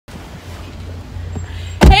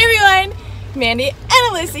Mandee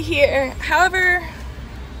and Alyssa here. However,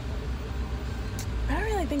 I don't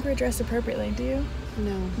really think we're dressed appropriately, do you?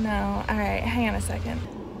 No. No. Alright, hang on a second.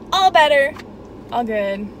 All better. All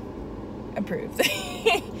good. Approved.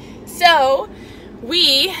 So,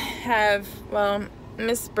 we have, well,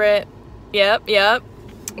 Miss Britt. Yep.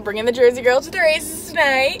 Bringing the Jersey girl to the races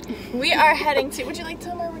tonight. We are heading to, would you like to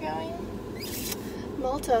tell them where we're going?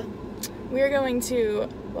 Malta. We are going to,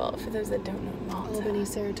 well, for those that don't know, Malta. Albany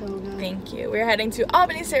Saratoga. Thank you. We're heading to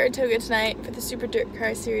Albany Saratoga tonight for the Super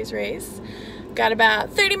DIRTcar Series race. Got about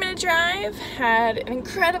 30-minute drive. Had an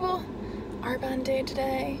incredible Arbonne day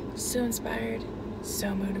today. So inspired,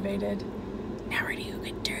 so motivated. Now ready to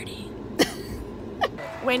get dirty.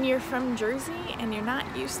 When you're from Jersey and you're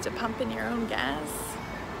not used to pumping your own gas,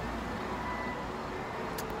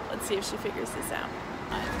 let's see if she figures this out.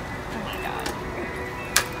 Oh my god.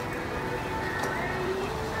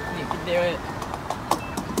 You can do it.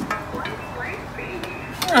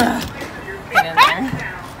 Get in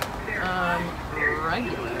there.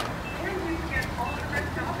 Regular.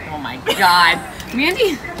 Oh my god.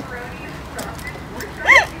 Mandee!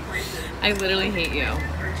 I literally hate you.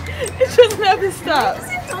 It doesn't have to stop.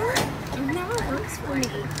 It never works for me.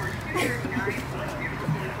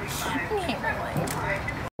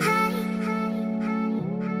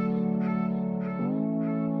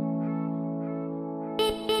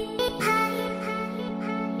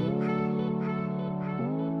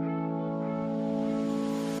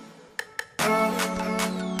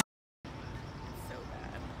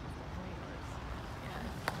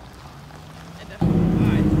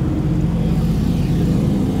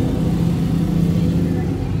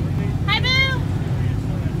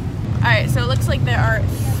 Alright, so it looks like there are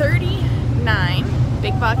 39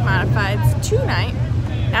 big block modifieds tonight.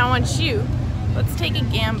 Now I want you, let's take a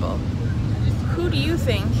gamble. Who do you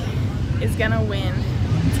think is gonna win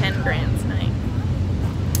 10 grand tonight?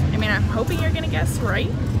 I mean, I'm hoping you're gonna guess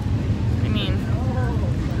right. I mean,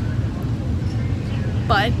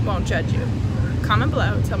 but won't judge you. Comment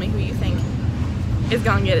below, tell me who you think is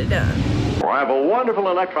gonna get it done. I have a wonderful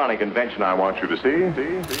electronic invention I want you to see.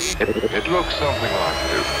 It looks something like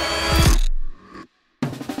this.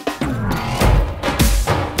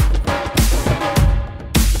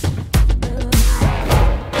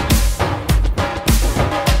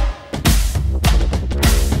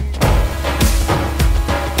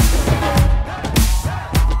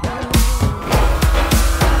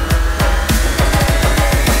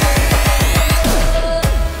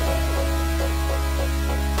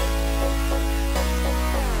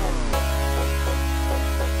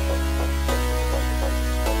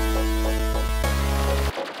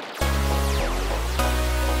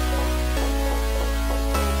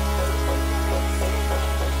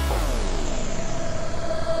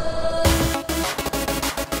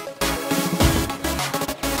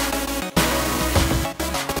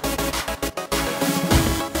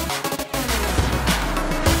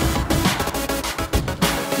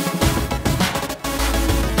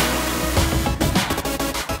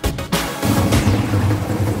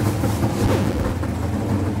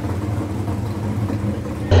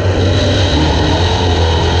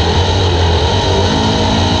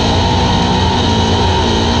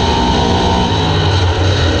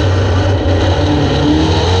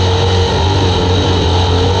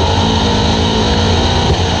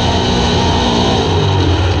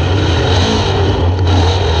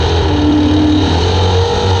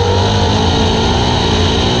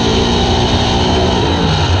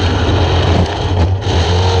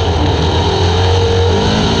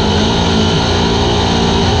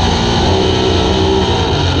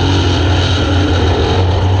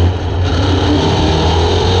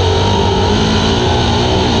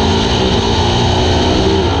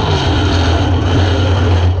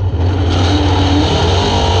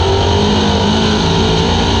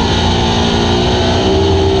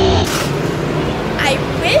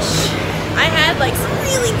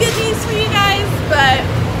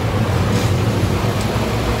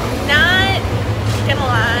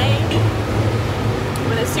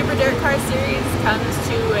 Super DIRTcar Series comes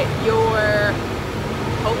to your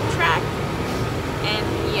home track and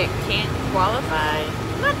you can't qualify.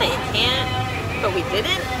 Not that you can't, but we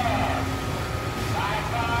didn't.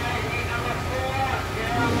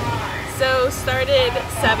 So started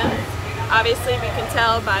 7th. Obviously we can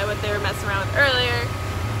tell by what they were messing around with earlier.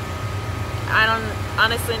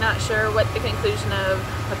 Honestly not sure what the conclusion of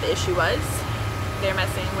what the issue was. They're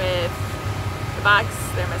messing with the box,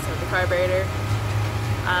 they're messing with the carburetor,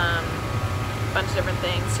 a bunch of different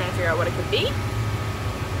things, trying to figure out what it could be.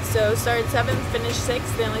 So started 7th, finished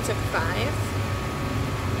 6th, they only took 5.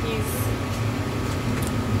 He's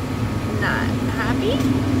not happy?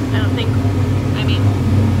 I don't think, I mean,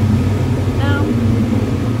 no.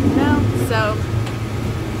 So,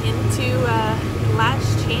 into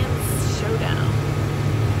last chance showdown.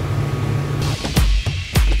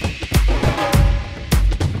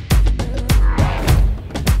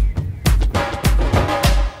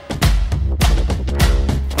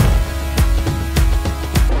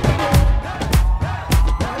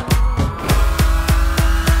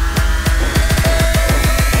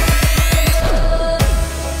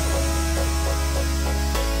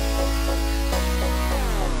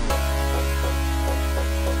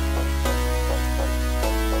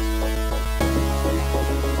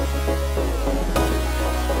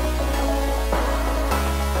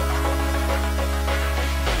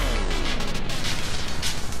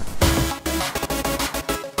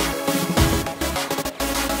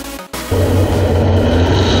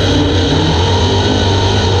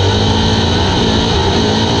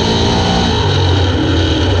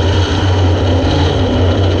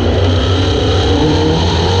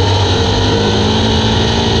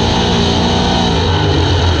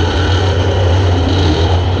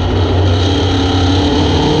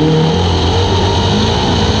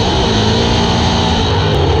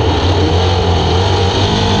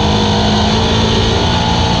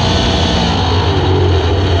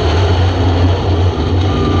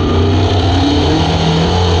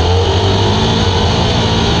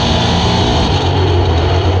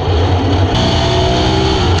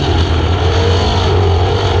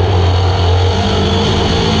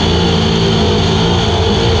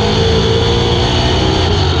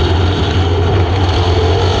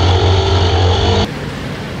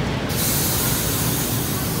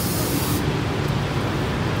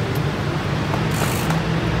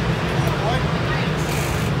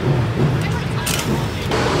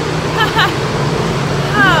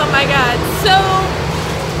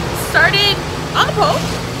 Started on the pole,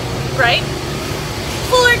 right?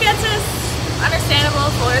 Fuller gets us, understandable.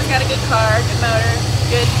 Fuller's got a good car, good motor,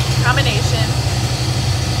 good combination.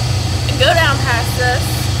 And go down past us,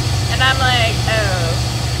 and I'm like, oh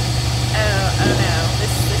no,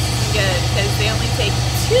 this isn't good, because they only take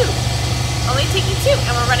two. Only taking two,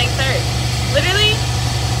 and we're running third. Literally,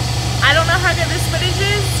 I don't know how good this footage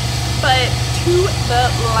is, but to the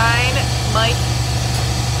line, Mike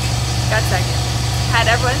got second. Had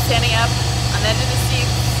everyone standing up on the edge of the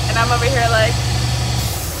seats, and I'm over here like,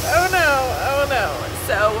 oh no.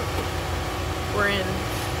 So we're in.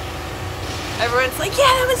 Everyone's like, yeah,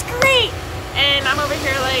 that was great. And I'm over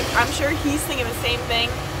here like, I'm sure he's thinking the same thing.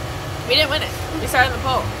 We didn't win it. We started on the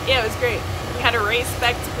pole. Yeah, it was great. We had to race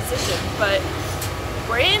back to position, but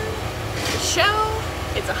we're in the show.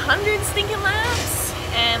 It's 100 stinking laps,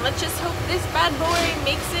 and let's just hope this bad boy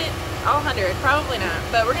makes it all 100. Probably not,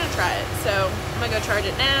 but we're gonna try it. So I'm gonna go charge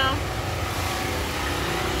it now.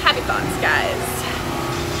 Happy thoughts, guys.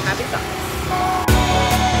 Happy thoughts.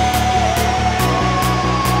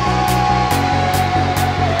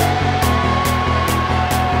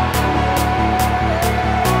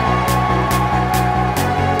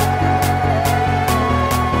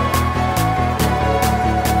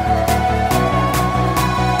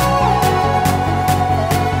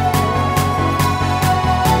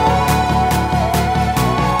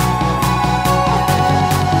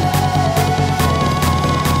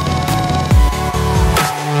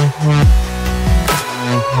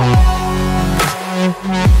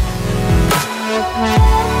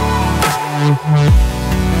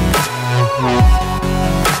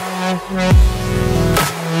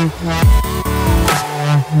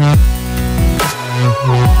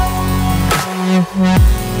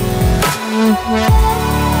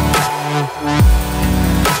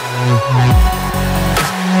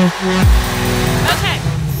 Okay,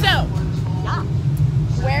 so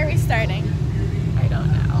where are we starting? I don't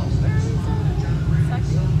know.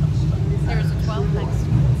 There's a 12 next to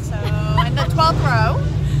it. So in the 12th row,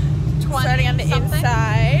 starting on the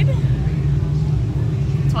inside.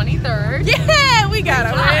 23rd. Yeah, we got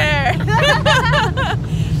it there.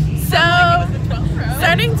 So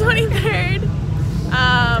starting 23rd,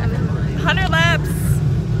 100 laps.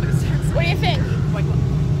 What do you think?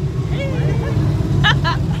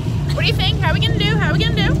 What do you think? How are we gonna do?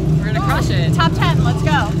 We're gonna crush it. Top 10, let's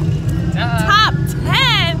go. Top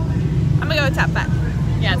 10? I'm gonna go with top 5.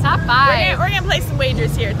 Yeah, top 5. We're gonna play some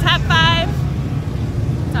wagers here. Top 5.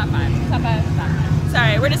 Top 5.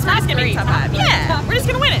 Sorry, we're just gonna be top 5. Yeah, we're just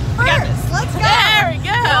gonna win it. We got this. Let's go. There we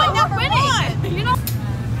go. We're winning. You know.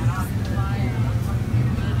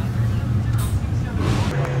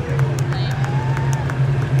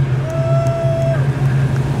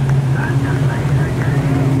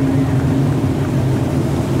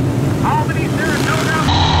 Albany Saratoga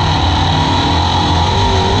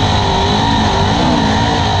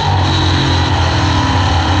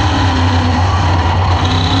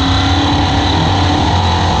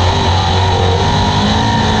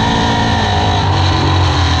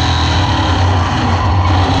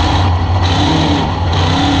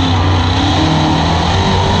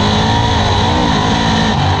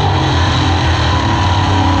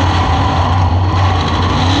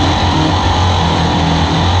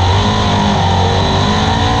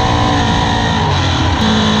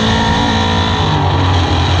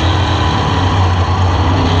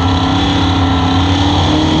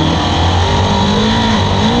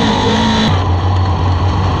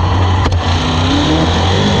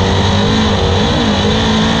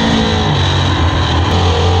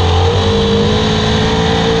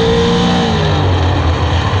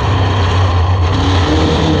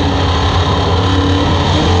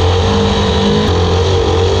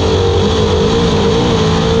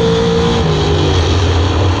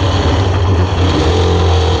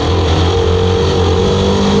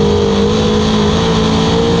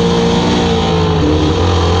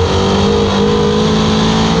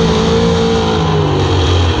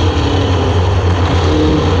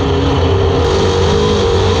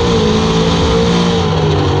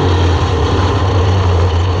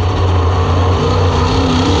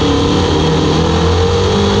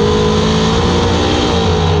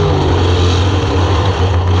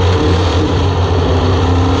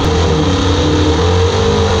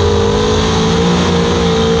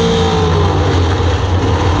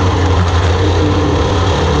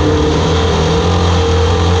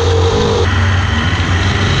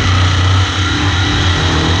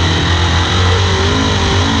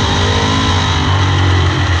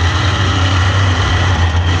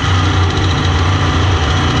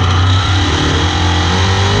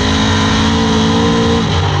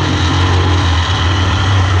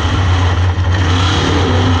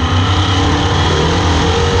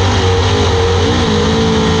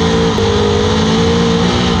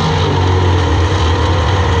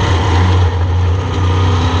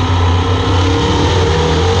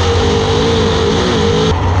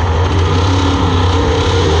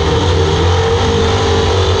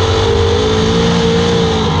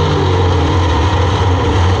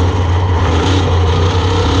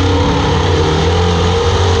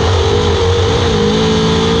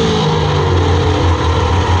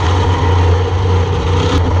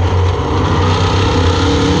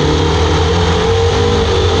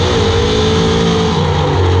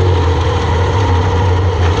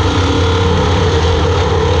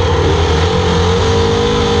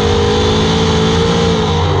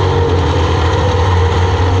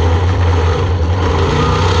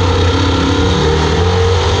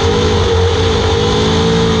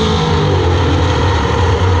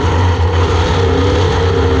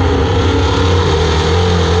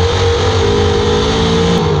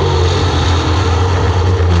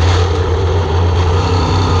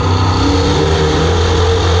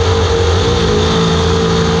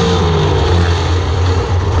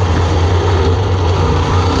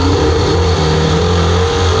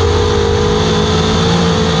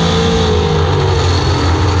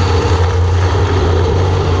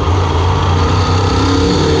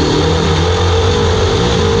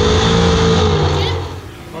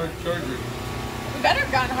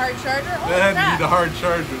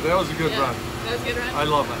encourage you. That was a good run. That was a good run? I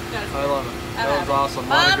love it. I love it. That was awesome.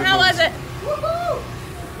 Mom, how was it? Woohoo!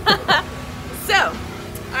 So,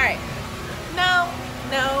 alright.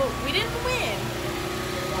 No, we didn't win.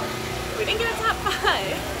 We didn't get a top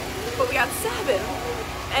 5, but we got 7.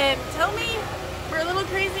 And tell me we're a little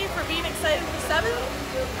crazy for being excited for 7?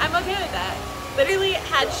 I'm okay with that. Literally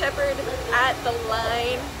had Shepard at the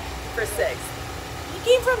line for 6th. He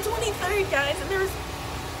came from 23rd, guys, and there was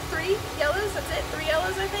 3 yellows. That's it, 3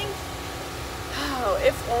 yellows, I think. Oh,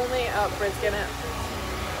 if only. Oh, Britt's gonna.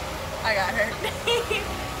 I got hurt.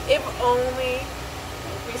 If only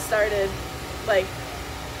we started like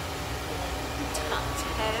top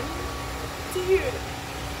 10, dude.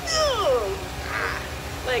 No.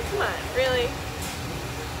 Like, come on, really?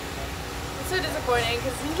 It's so disappointing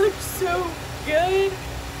because he looked so good.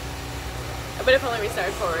 But if only we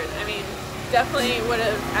started forward. I mean, definitely would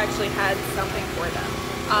have actually had something for them.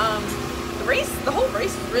 The whole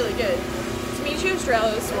race was really good. Demetrio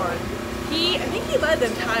Strelos won. I think he led the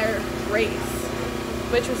entire race,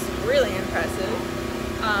 which was really impressive.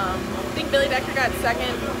 I think Billy Becker got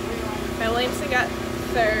 2nd. Matt Williamson got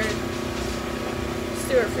 3rd.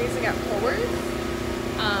 Stuart Friesen got 4th.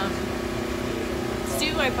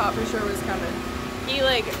 Stu, I thought for sure was coming. He,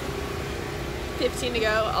 like, 15 to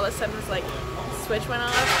go, all of a sudden was like, switch went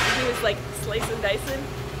off, and he was like slicing and dicing.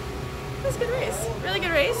 It was a good race, really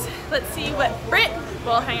good race. Let's see what Britt.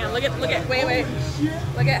 Well, hang on, look at, wait,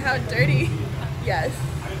 look at how dirty. Yes.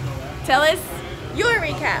 Tell us your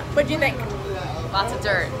recap. What'd you think? Lots of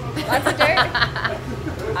dirt. Lots of dirt.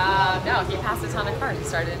 No, he passed a ton of cars. He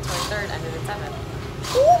started in 23rd, ended in 7th.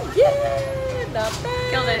 Oh yeah, not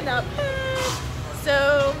bad. Killed it. Not bad.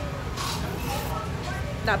 So,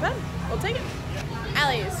 not bad. We'll take it.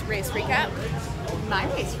 Allie's race recap. My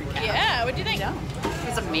race recap. Yeah, what'd you think? Yeah. It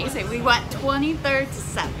was amazing. We went 23rd to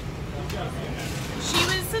 7th. She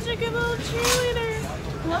was such a good little cheerleader.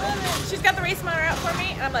 Love it. She's got the race monitor out for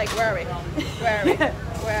me, and I'm like, where are we? Where are we?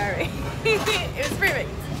 Where are we? It was perfect.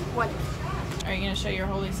 What? Are you gonna show your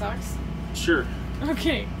holy socks? Sure.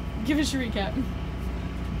 Okay, give us your recap.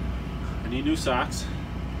 I need new socks.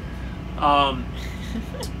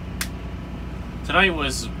 Tonight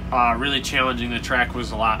was really challenging. The track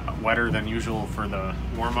was a lot wetter than usual for the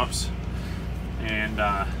warm-ups, and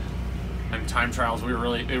time trials we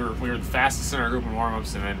were the fastest in our group in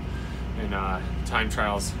warm-ups, and then in time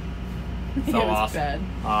trials fell off. Bad.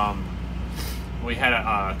 We had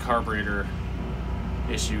a carburetor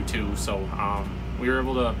issue too, so we were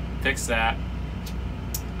able to fix that.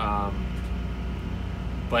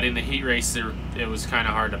 But in the heat race, it was kind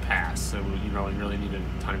of hard to pass. So we really needed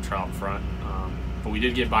a time trial up front. But we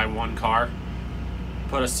did get by one car,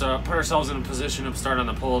 put ourselves in a position of start on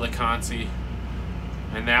the pole of the Consi,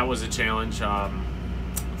 and that was a challenge.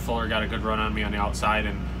 Fuller got a good run on me on the outside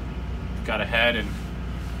and got ahead, and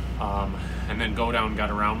then Go Down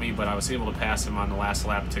got around me, but I was able to pass him on the last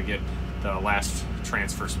lap to get the last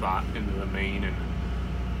transfer spot into the main. And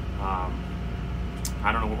I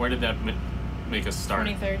don't know, where did that make us start?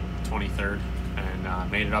 23rd,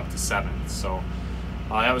 and made it up to 7th. So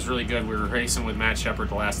that was really good. We were racing with Matt Shepard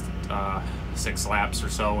the last 6 laps or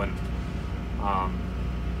so, and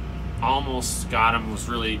almost got him. Was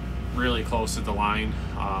really, really close at the line.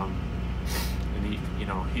 And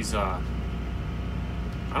he's I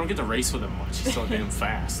don't get to race with him much. He's so damn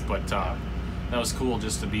fast, but that was cool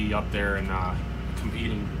just to be up there and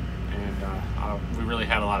competing. And we really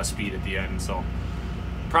had a lot of speed at the end. So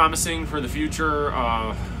promising for the future.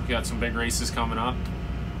 We got some big races coming up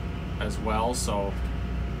as well, so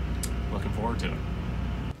looking forward to it.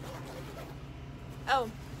 Oh,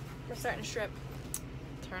 we're starting to strip.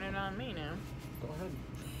 Turn it on me now. Go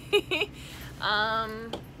ahead.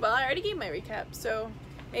 Well, I already gave my recap, so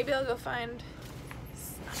maybe I'll go find.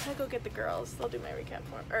 I'm gonna go get the girls. They'll do my recap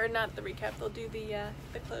for me. Or not the recap. They'll do the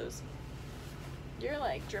close. You're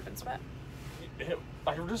like dripping sweat.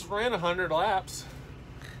 I just ran 100 laps,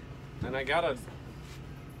 and I got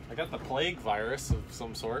the plague virus of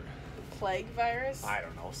some sort. Plague virus? I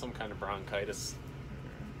don't know, some kind of bronchitis.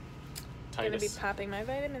 I'm gonna be popping my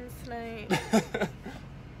vitamins tonight.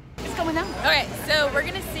 What's going on? Okay, so we're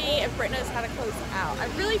gonna see if Britt knows how to close out. I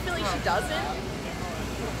really feel like she doesn't.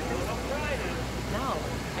 No,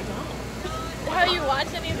 I don't. Have you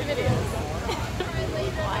watched any of the videos?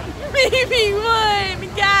 Maybe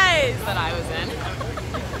one, guys. That I was in.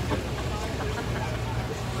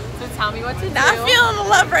 So tell me what to do. Not feeling the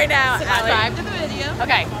love right now. Subscribe to the video.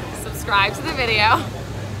 Okay, subscribe to the video.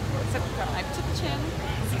 Subscribe to the channel.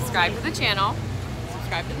 Subscribe to the channel.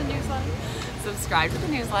 Subscribe to the newsletter. Subscribe to the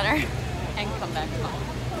newsletter. And come back tomorrow.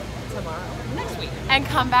 Next week. And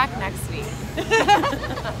come back next week.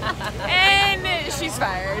 And she's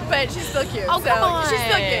fired, but she's still cute. Oh, so come on. She's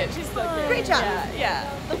still cute. She's still cute. Great job. Yeah.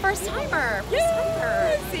 The first timer.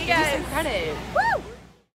 Yeah. See you guys. Give some credit. Woo!